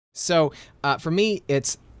So for me,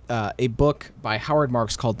 it's a book by Howard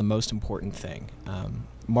Marks called The Most Important Thing.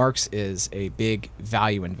 Marx is a big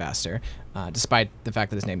value investor, despite the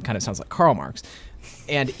fact that his name kind of sounds like Karl Marx.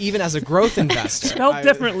 And even as a growth investor... Spelled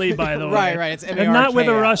differently, by the way. Right. It's and not with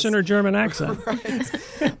a Russian or German accent.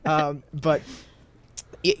 Right. But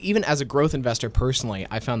even as a growth investor personally,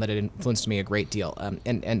 I found that it influenced me a great deal.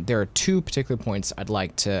 And there are two particular points I'd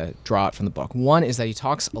like to draw out from the book. One is that he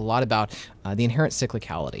talks a lot about the inherent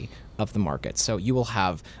cyclicality of the market. So you will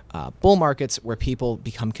have bull markets where people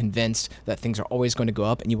become convinced that things are always going to go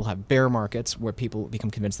up, and you will have bear markets where people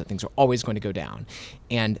become convinced that things are always going to go down.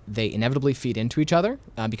 And they inevitably feed into each other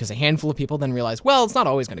because a handful of people then realize, well, it's not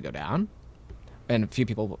always going to go down. And a few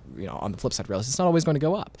people, on the flip side realize it's not always going to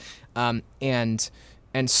go up.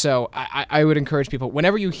 And so I would encourage people,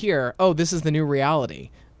 whenever you hear, oh, this is the new reality,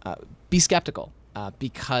 be skeptical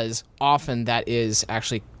because often that is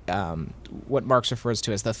actually what Marx refers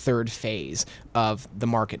to as the third phase of the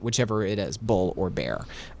market, whichever it is, bull or bear.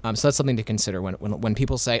 So that's something to consider when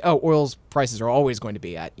people say, oh, oil's prices are always going to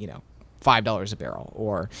be at, $5 a barrel,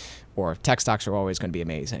 or tech stocks are always going to be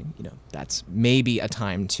amazing. That's maybe a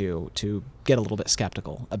time to get a little bit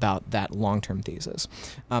skeptical about that long-term thesis.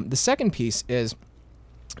 The second piece is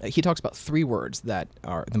he talks about three words that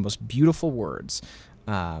are the most beautiful words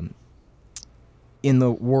in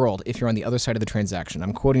the world if you're on the other side of the transaction.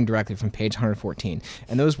 I'm quoting directly from page 114.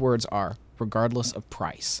 And those words are regardless of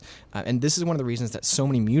price. And this is one of the reasons that so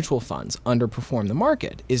many mutual funds underperform the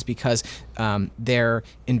market is because their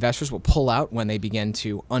investors will pull out when they begin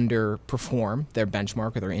to underperform their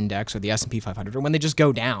benchmark or their index or the S&P 500 or when they just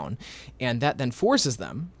go down. And that then forces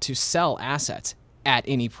them to sell assets at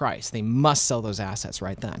any price. They must sell those assets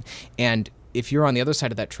right then. And if you're on the other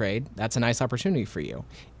side of that trade, that's a nice opportunity for you.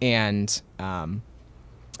 And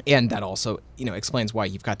that also, explains why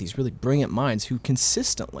you've got these really brilliant minds who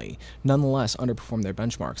consistently, nonetheless, underperform their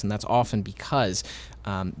benchmarks, and that's often because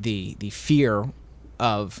the fear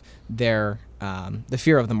of the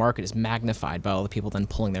market is magnified by all the people then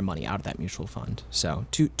pulling their money out of that mutual fund. So,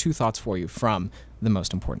 two thoughts for you from The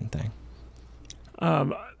Most Important Thing.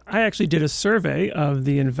 I actually did a survey of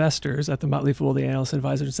the investors at the Motley Fool, the analyst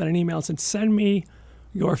advisor, and sent an email and said, send me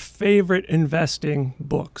your favorite investing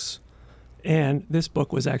books. And this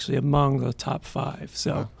book was actually among the top 5.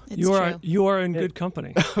 So you are in good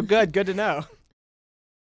company. Oh, good to know.